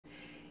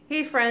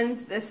Hey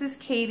friends, this is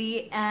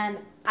Katie, and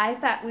I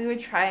thought we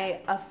would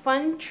try a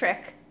fun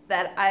trick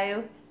that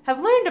I have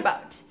learned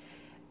about.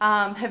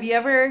 Have you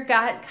ever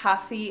got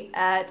coffee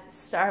at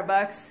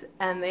Starbucks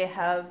and they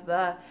have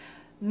the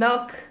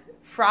milk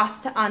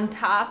frothed on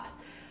top?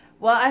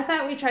 Well, I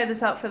thought we'd try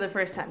this out for the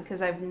first time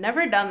because I've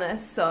never done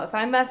this, so if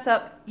I mess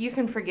up, you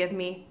can forgive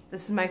me.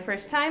 This is my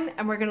first time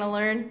and we're gonna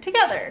learn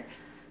together.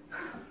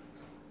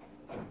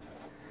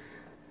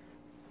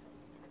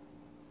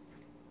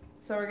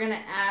 So we're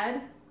gonna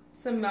add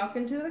some milk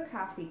into the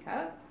coffee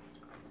cup,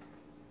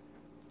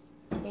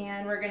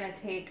 and we're gonna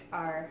take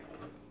our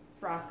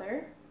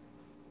frother,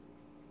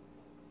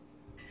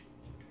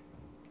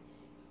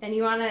 and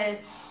you want to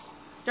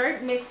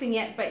start mixing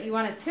it, but you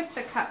want to tip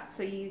the cup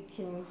so you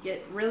can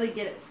really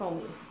get it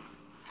foamy.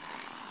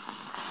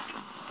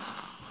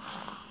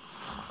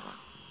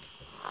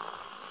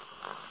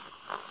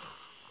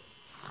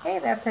 Hey,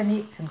 that's a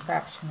neat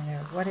contraption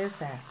there. What is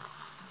that?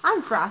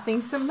 I'm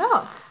frothing some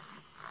milk.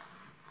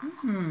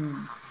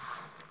 Hmm.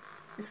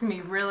 It's gonna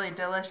be really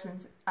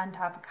delicious on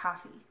top of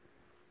coffee.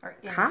 Or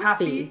in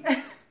Coffee?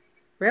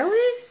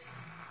 Really?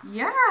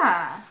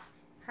 Yeah.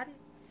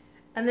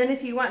 And then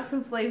if you want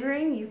some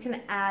flavoring, you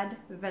can add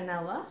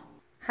vanilla.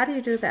 How do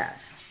you do that?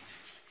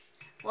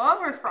 Well,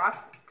 we're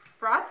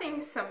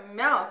frothing some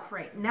milk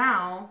right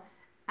now,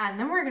 and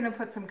then we're gonna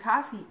put some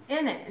coffee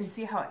in it and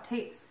see how it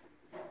tastes.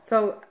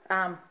 So,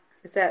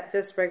 is that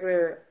just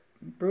regular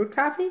brewed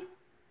coffee?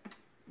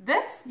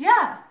 This?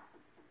 Yeah.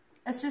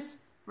 It's just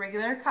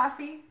regular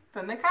coffee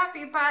from the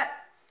coffee pot.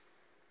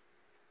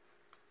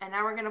 And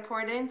now we're gonna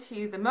pour it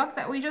into the milk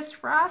that we just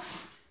frothed.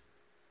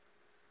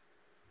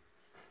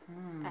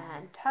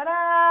 And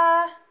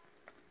ta-da!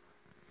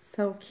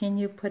 So can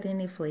you put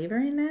any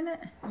flavoring in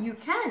it? You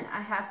can. I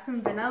have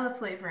some vanilla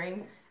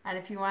flavoring, and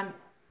if you want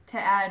to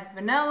add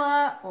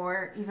vanilla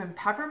or even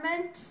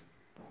peppermint,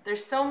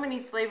 there's so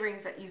many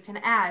flavorings that you can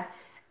add,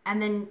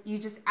 and then you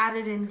just add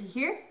it into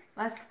here.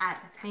 Let's add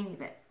a tiny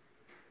bit.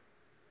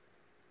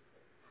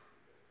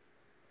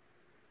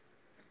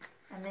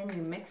 And then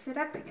you mix it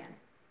up again.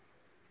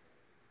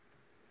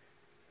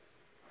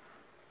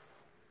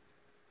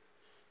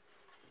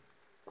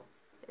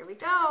 There we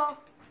go.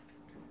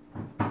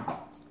 Let's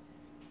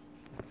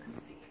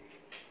see.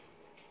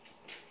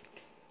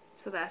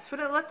 So that's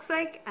what it looks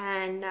like,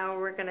 and now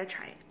we're gonna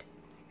try it.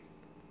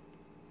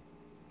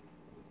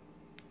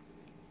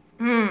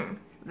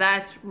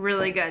 That's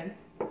really good.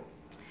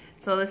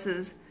 So this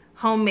is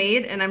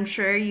homemade, and I'm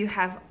sure you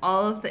have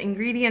all of the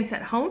ingredients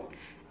at home,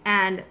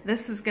 and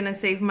this is gonna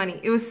save money.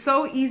 It was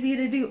so easy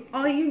to do.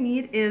 All you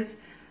need is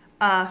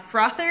a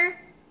frother,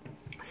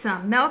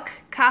 some milk,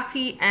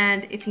 coffee,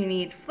 and if you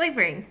need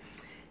flavoring.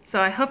 So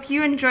I hope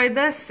you enjoyed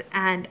this,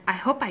 and I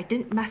hope I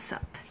didn't mess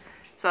up.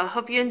 So I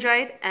hope you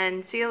enjoyed,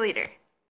 and see you later.